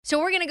So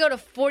we're going to go to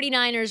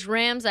 49ers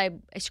Rams. I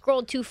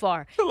scrolled too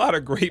far. There's a lot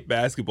of great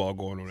basketball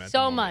going on at the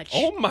moment. much.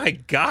 Oh my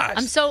gosh.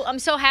 I'm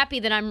so happy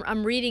that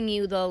I'm reading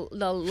you the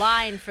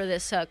line for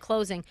this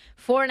closing.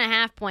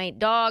 4.5-point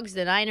dogs.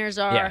 The Niners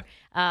are.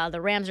 The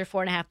Rams are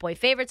 4.5-point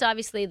favorites.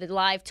 Obviously, the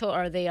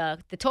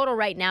the total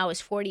right now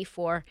is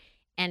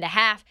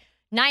 44.5.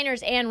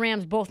 Niners and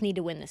Rams both need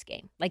to win this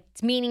game. Like,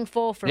 it's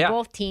meaningful for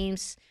both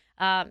teams.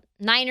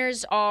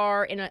 Niners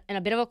are in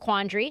a bit of a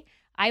quandary.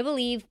 I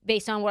believe,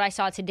 based on what I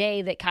saw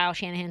today, that Kyle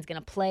Shanahan's going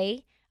to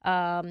play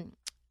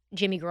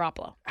Jimmy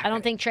Garoppolo. I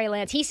don't think Trey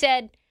Lance. He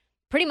said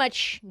pretty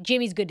much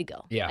Jimmy's good to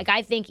go. Yeah. Like,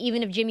 I think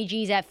even if Jimmy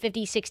G's at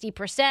 50,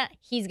 60%,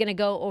 he's going to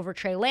go over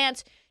Trey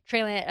Lance.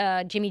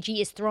 Jimmy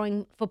G is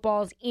throwing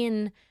footballs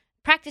in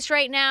practice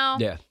right now.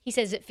 Yeah. He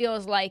says it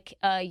feels like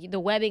the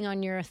webbing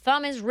on your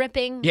thumb is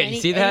ripping. Yeah, you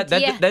see that?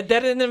 That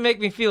didn't make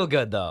me feel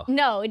good, though.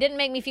 No, it didn't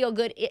make me feel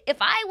good.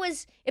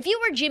 If you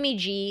were Jimmy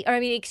G,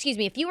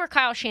 if you were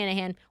Kyle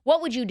Shanahan,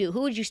 what would you do?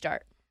 Who would you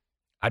start?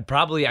 I'd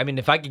probably,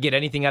 if I could get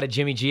anything out of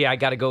Jimmy G, I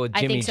got to go with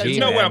Jimmy think so, G. too.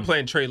 There's no way man. I'm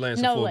playing Trey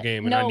Lance a full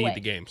game, and No I need way. the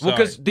game. Well,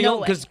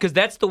 Sorry. because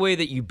that's the way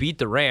that you beat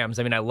the Rams.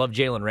 I love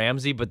Jalen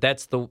Ramsey, but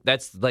that's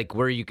like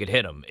where you could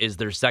hit him is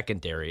their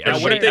secondary. Now,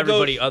 what if they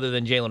Everybody other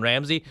than Jalen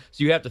Ramsey,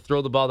 so you have to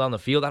throw the ball down the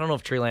field. I don't know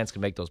if Trey Lance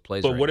can make those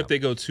plays. But right what now. if they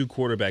go 2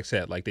 quarterback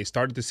set? Like, they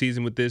started the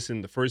season with this,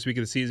 in the first week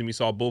of the season, we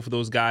saw both of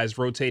those guys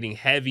rotating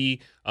heavy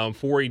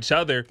for each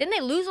other. Didn't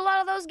they lose a lot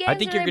of those games? I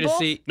think you're going going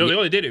to see. No, they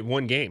only did it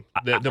one game.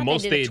 The thought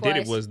most they they did it did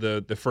it twice. was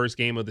the first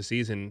game of the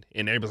season,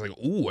 and everybody's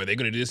like, "Ooh, are they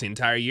going to do this the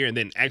entire year?" And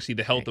then actually,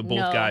 the health of both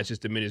No. guys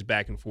just diminished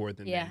back and forth.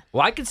 And Yeah. then,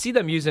 Well, I could see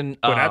them using.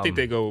 but I think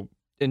they go.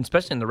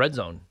 especially in the red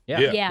zone.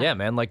 Yeah.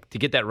 Man, like to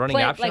get that running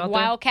Play option like out there.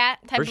 Wildcat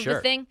type For of sure.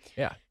 a thing.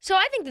 Yeah. So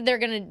I think that they're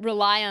going to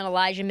rely on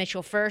Elijah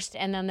Mitchell first,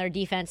 and then their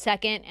defense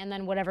second, and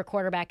then whatever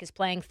quarterback is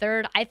playing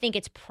third. I think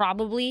it's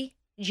probably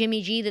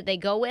Jimmy G that they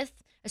go with,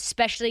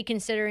 especially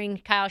considering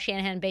Kyle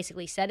Shanahan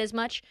basically said as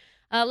much.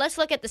 Let's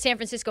look at the San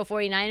Francisco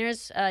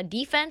 49ers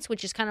defense,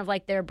 which is kind of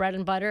like their bread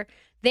and butter.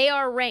 They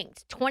are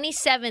ranked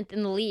 27th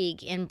in the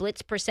league in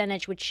blitz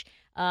percentage, which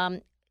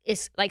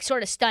is like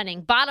sort of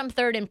stunning. Bottom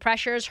third in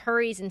pressures,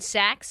 hurries, and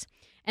sacks.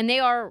 And they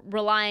are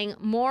relying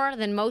more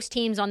than most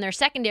teams on their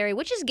secondary,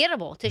 which is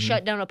gettable to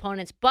shut down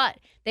opponents. But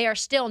they are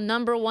still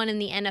number 1 in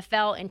the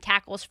NFL in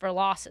tackles for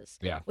losses,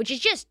 which is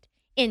just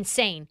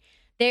insane.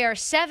 They are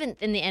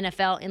 7th in the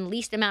NFL in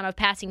least amount of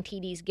passing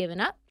TDs given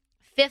up,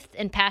 5th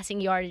in passing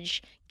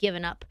yardage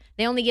given up.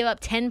 They only give up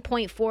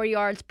 10.4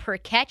 yards per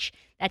catch.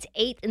 That's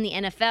 8th in the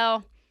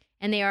NFL.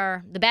 And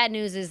the bad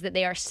news is that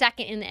they are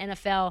 2nd in the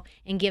NFL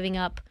in giving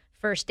up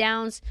first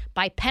downs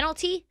by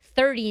penalty,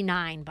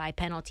 39 by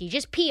penalty.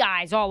 Just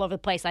PIs all over the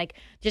place,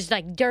 just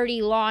like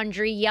dirty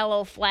laundry,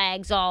 yellow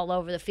flags all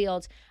over the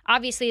fields.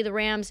 Obviously, the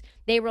Rams,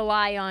 they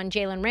rely on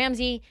Jalen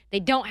Ramsey. They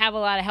don't have a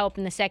lot of help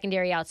in the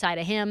secondary outside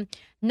of him.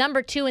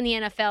 Number 2 in the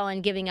NFL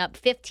in giving up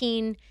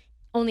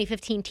only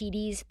 15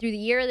 TDs through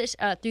the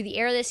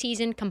air this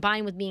season,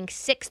 combined with being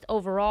 6th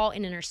overall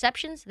in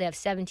interceptions. They have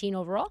 17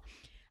 overall.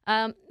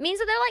 Means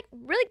that they're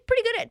really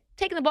pretty good at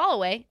taking the ball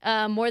away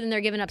more than they're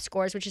giving up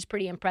scores, which is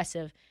pretty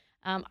impressive.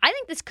 I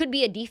think this could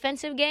be a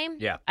defensive game.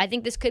 Yeah. I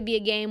think this could be a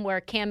game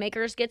where Cam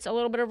Akers gets a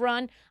little bit of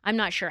run. I'm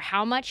not sure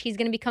how much he's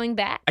going to be coming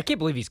back. I can't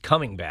believe he's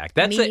coming back.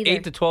 That's Me an neither.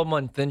 8 to 12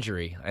 month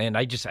injury, and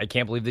I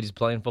can't believe that he's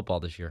playing football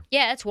this year.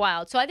 Yeah, that's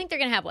wild. So I think they're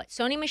going to have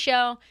Sony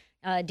Michel,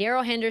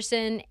 Darrell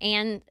Henderson,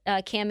 and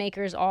Cam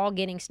Akers all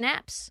getting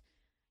snaps.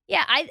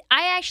 Yeah, I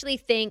actually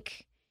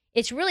think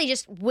it's really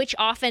just which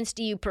offense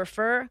do you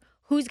prefer?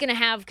 Who's going to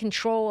have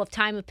control of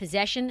time of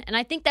possession? And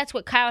I think that's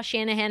what Kyle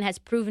Shanahan has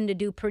proven to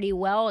do pretty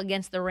well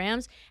against the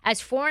Rams.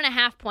 As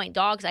 4.5-point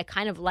dogs, I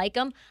kind of like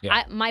them.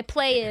 Yeah. My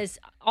play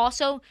is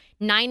also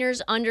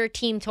Niners under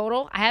team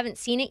total. I haven't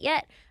seen it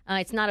yet.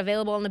 It's not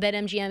available on the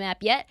BetMGM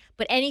app yet.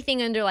 But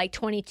anything under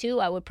 22,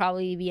 I would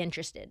probably be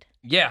interested.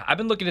 Yeah, I've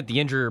been looking at the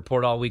injury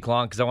report all week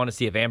long because I want to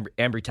see if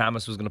Ambry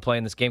Thomas was going to play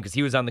in this game because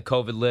he was on the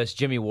COVID list.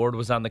 Jimmy Ward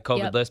was on the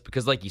COVID list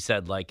because, like you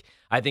said,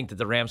 I think that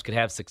the Rams could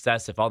have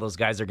success if all those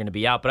guys are going to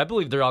be out. But I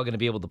believe they're all going to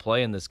be able to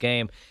play in this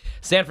game.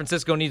 San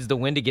Francisco needs the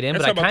win to get in,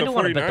 Let's but I talk kind of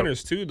about want the to bet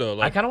 49ers too,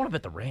 though. I kind of want to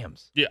bet the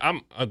Rams. Yeah,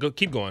 I'll go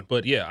keep going,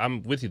 but yeah,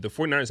 I'm with you. The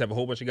 49ers have a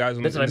whole bunch of guys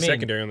on That's the what I mean.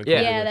 secondary on the Yeah.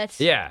 COVID Yeah, list.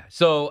 that's Yeah,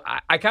 so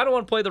I kind of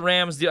want to play the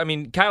Rams.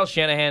 Kyle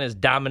Shanahan has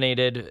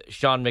dominated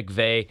Sean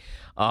McVay.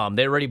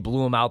 They already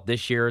blew him out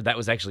this year. That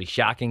was actually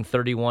shocking,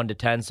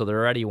 31-10. So they're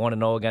already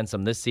 1-0 against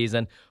them this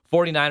season.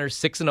 49ers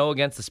 6-0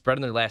 against the spread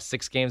in their last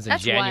 6 games in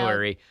That's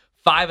January.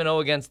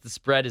 5-0 against the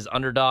spread is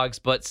underdogs,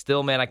 but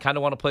still, man, I kind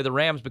of want to play the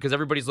Rams because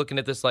everybody's looking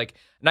at this and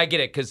I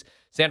get it because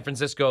San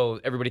Francisco,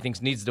 everybody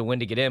thinks needs to win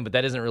to get in, but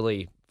that isn't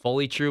really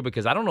fully true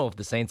because I don't know if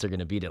the Saints are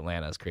going to beat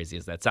Atlanta, as crazy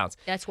as that sounds.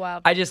 That's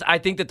wild. I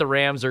think that the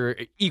Rams are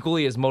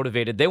equally as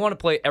motivated. They want to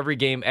play every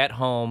game at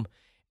home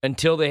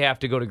until they have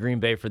to go to Green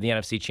Bay for the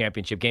NFC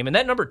Championship game. And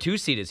that number 2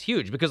 seed is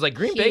huge because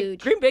Green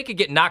Bay could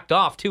get knocked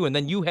off too, and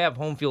then you have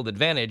home field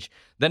advantage.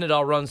 Then it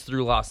all runs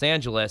through Los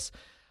Angeles.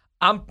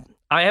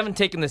 I haven't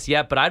taken this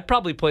yet, but I'd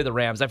probably play the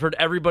Rams. I've heard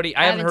everybody.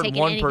 I haven't heard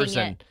one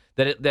person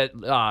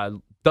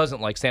that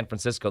doesn't like San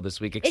Francisco this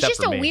week, except It's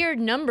just for me. a weird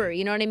number,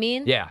 you know what I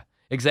mean? Yeah,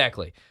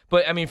 exactly.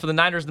 But, I mean, for the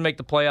Niners to make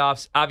the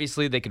playoffs,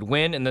 obviously they could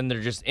win, and then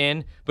they're just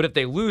in. But if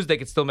they lose, they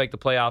could still make the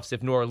playoffs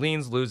if New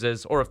Orleans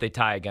loses or if they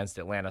tie against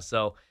Atlanta.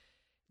 So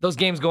those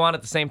games go on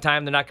at the same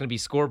time. They're not going to be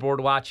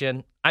scoreboard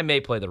watching. I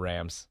may play the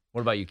Rams. What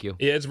about you, Q?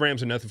 Yeah, it's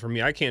Rams or nothing for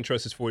me. I can't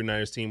trust this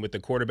 49ers team with the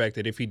quarterback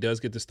that if he does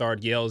get the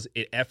start, yells,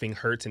 it effing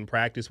hurts in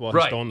practice while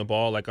he's throwing the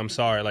ball. Like, I'm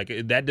sorry. Like,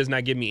 that does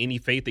not give me any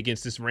faith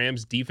against this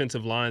Rams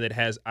defensive line that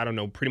has, I don't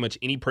know, pretty much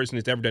any person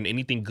that's ever done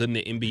anything good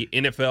in the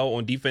NFL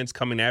on defense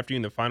coming after you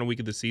in the final week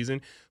of the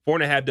season.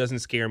 4.5 doesn't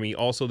scare me.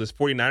 Also, this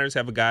 49ers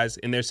have guys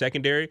in their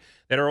secondary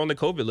that are on the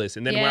COVID list.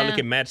 And then when I look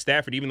at Matt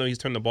Stafford, even though he's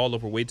turned the ball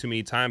over way too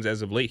many times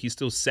as of late, he's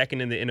still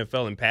second in the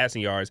NFL in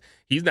passing yards.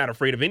 He's not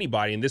afraid of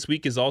anybody. And this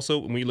week is also,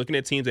 when you're looking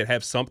at teams that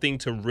have something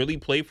to really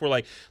play for,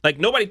 like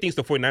nobody thinks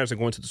the 49ers are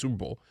going to the Super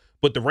Bowl.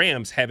 But the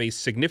Rams have a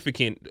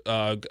significant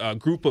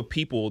group of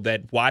people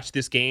that watch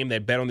this game,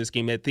 that bet on this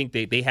game, that think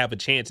they have a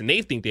chance, and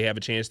they think they have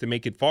a chance to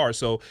make it far.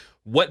 So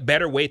what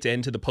better way to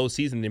end to the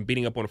postseason than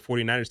beating up on a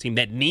 49ers team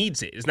that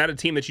needs it? It's not a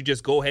team that you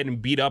just go ahead and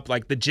beat up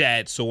like the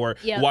Jets or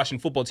the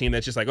Washington football team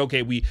that's just like,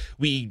 okay, we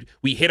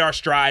hit our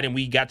stride and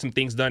we got some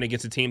things done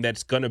against a team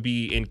that's going to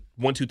be in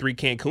 1-2-3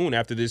 Cancun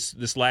after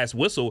this last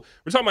whistle.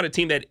 We're talking about a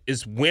team that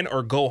is win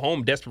or go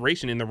home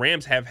desperation, and the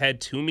Rams have had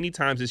too many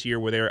times this year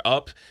where they're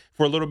up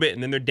for a little bit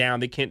and then they're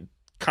down. They can't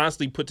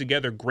constantly put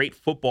together great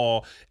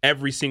football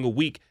every single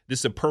week. This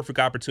is a perfect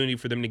opportunity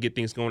for them to get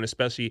things going,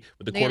 especially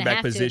with the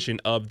quarterback position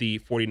of the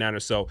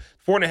 49ers. So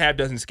 4.5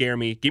 doesn't scare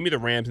me. Give me the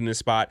Rams in this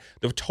spot.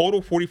 The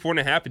total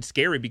 44.5, it's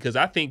scary because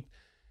I think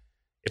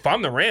if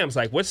I'm the Rams,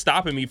 like, what's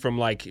stopping me from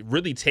like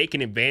really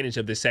taking advantage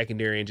of the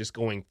secondary and just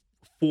going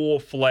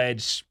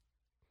full-fledged,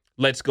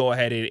 let's go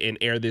ahead and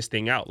air this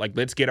thing out. Like,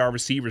 let's get our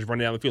receivers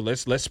running down the field.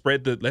 Let's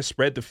spread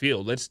the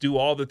field. Let's do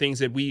all the things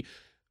that we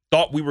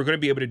thought we were going to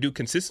be able to do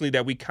consistently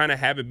that we kind of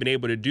haven't been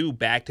able to do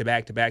back to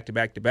back to back to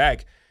back to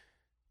back.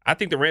 I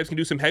think the Rams can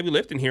do some heavy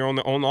lifting here on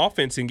the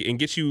offense and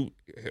get you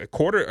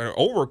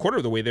over a quarter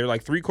of the way there,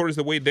 like 3/4 of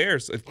the way there.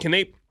 So can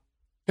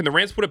the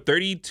Rams put up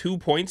 32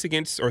 points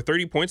against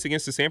 30 points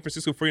against the San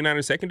Francisco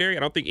 49ers secondary?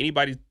 I don't think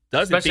anybody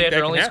doesn't Especially think that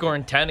after can only happen.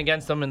 scoring 10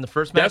 against them in the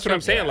first match. That's what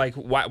I'm saying. Like,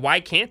 why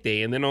can't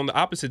they? And then on the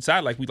opposite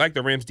side, like, we like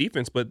the Rams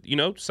defense, but, you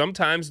know,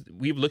 sometimes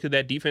we've looked at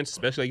that defense,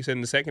 especially like you said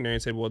in the secondary,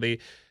 and said, well, they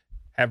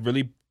have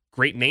really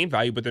great name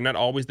value, but they're not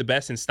always the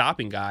best in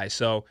stopping guys.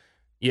 So,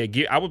 yeah,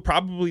 I would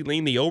probably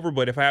lean the over,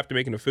 but if I have to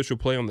make an official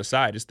play on the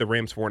side, it's the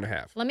Rams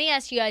 4.5. Let me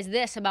ask you guys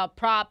this about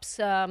props.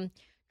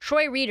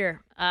 Troy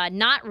Reeder,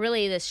 not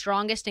really the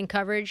strongest in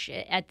coverage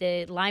at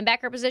the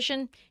linebacker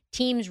position.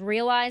 Teams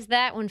realize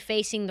that when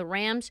facing the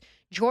Rams.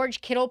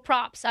 George Kittle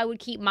props, I would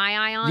keep my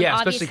eye on. Yeah,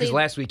 especially because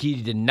last week he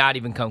did not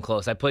even come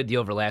close. I played the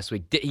over last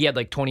week. He had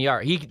like 20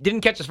 yards. He didn't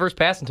catch his first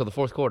pass until the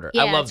fourth quarter.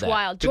 Yeah, I love that.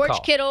 Wild. Good George call.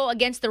 Kittle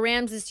against the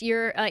Rams this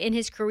year in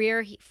his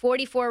career,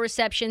 44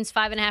 receptions,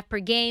 5.5 per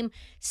game,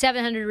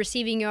 700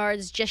 receiving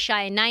yards, just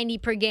shy of 90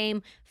 per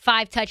game,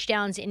 5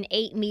 touchdowns in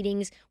 8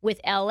 meetings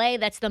with LA.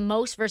 That's the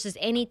most versus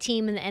any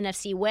team in the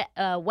NFC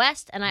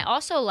West. And I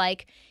also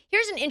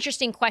here's an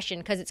interesting question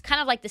because it's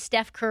kind of like the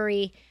Steph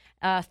Curry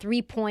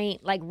 3-point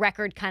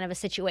record kind of a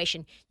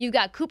situation. You've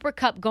got Cooper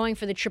Kupp going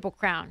for the Triple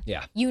Crown.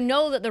 Yeah. You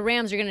know that the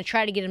Rams are going to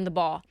try to get him the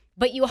ball,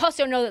 but you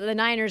also know that the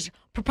Niners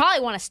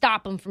probably want to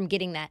stop him from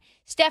getting that.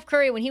 Steph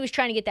Curry, when he was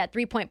trying to get that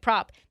 3-point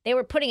prop, they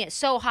were putting it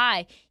so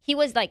high, he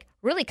was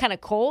really kind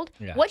of cold.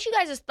 Yeah. What's you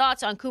guys'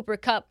 thoughts on Cooper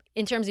Kupp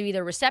in terms of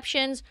either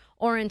receptions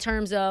or in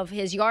terms of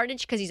his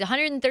yardage? Because he's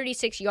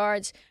 136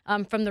 yards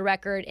from the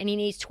record, and he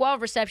needs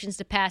 12 receptions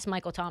to pass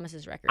Michael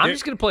Thomas's record. I'm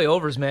just going to play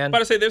overs, man. But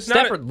I say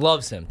Stafford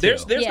loves him, too.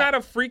 There's not a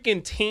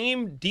freaking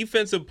team,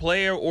 defensive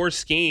player, or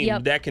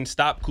scheme that can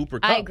stop Cooper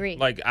Kupp. I agree.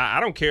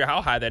 I don't care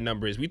how high that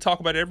number is. We talk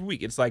about it every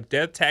week. It's like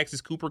death taxes,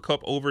 Cooper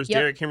Kupp overs,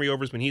 Derrick Henry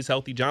overs when he's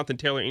healthy, Jonathan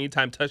Taylor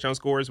anytime touchdown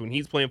scores when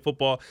he's playing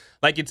football.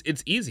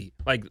 It's easy.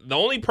 The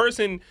only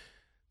person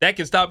that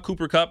can stop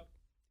Cooper Kupp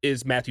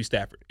is Matthew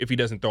Stafford if he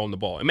doesn't throw him the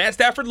ball. And Matt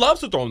Stafford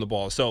loves to throw him the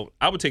ball. So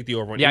I would take the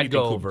over on anything I'd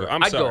go Cooper over.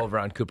 Kupp. I'd go over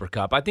on Cooper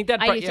Kupp. I think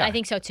that. I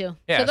think so too.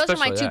 Yeah, so those are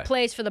my especially two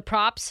plays for the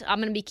props. I'm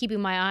going to be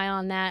keeping my eye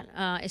on that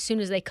as soon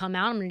as they come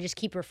out. I'm going to just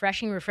keep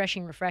refreshing.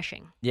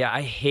 Yeah,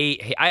 I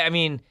hate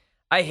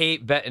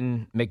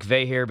betting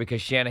McVay here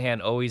because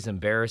Shanahan always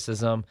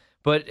embarrasses him.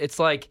 But it's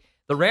like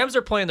the Rams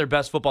are playing their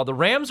best football. The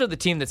Rams are the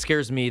team that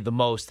scares me the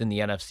most in the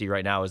NFC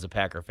right now as a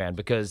Packer fan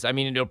because,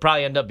 it'll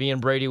probably end up being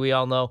Brady, we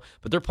all know.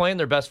 But they're playing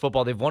their best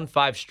football. They've won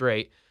 5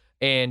 straight.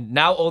 And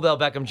now Odell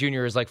Beckham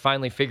Jr. is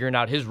finally figuring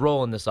out his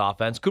role in this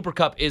offense. Cooper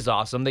Kupp is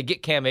awesome. They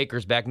get Cam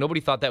Akers back.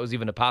 Nobody thought that was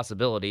even a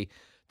possibility.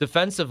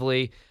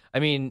 Defensively,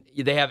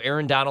 they have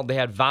Aaron Donald, they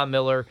have Von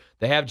Miller,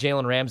 they have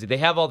Jalen Ramsey, they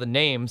have all the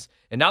names,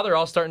 and now they're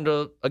all starting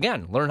to,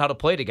 again, learn how to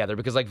play together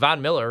because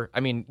Von Miller,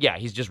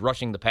 he's just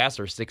rushing the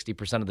passer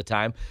 60% of the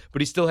time,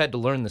 but he still had to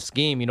learn the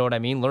scheme, you know what I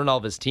mean? Learn all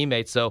of his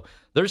teammates, so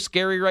they're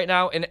scary right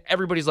now, and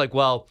everybody's like,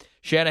 well,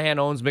 Shanahan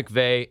owns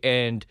McVay,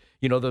 and,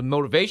 the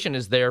motivation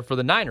is there for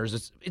the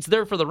Niners. It's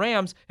there for the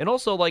Rams, and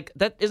also,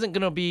 that isn't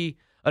going to be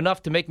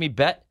enough to make me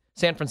bet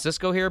San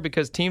Francisco here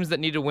because teams that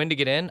need to win to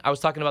get in, I was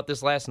talking about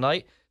this last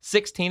night,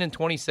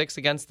 16-26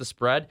 against the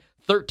spread.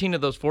 13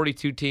 of those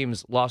 42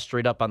 teams lost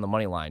straight up on the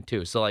money line,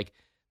 too. So, like,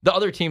 the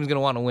other team's going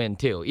to want to win,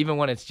 too, even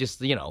when it's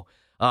just,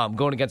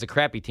 going against a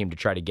crappy team to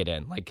try to get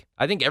in. Like,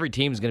 I think every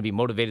team is going to be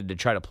motivated to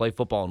try to play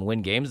football and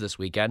win games this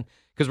weekend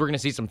because we're going to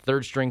see some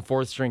third-string,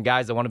 fourth-string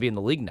guys that want to be in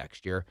the league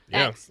next year.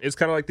 Yeah, it's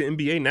kind of like the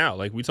NBA now.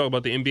 Like, we talk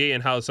about the NBA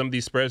and how some of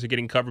these spreads are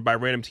getting covered by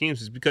random teams.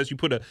 It's because you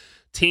put a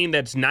team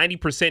that's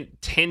 90%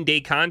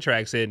 10-day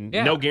contracts and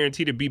no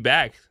guarantee to be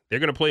back. They're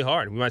going to play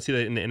hard. We might see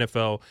that in the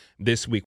NFL this week.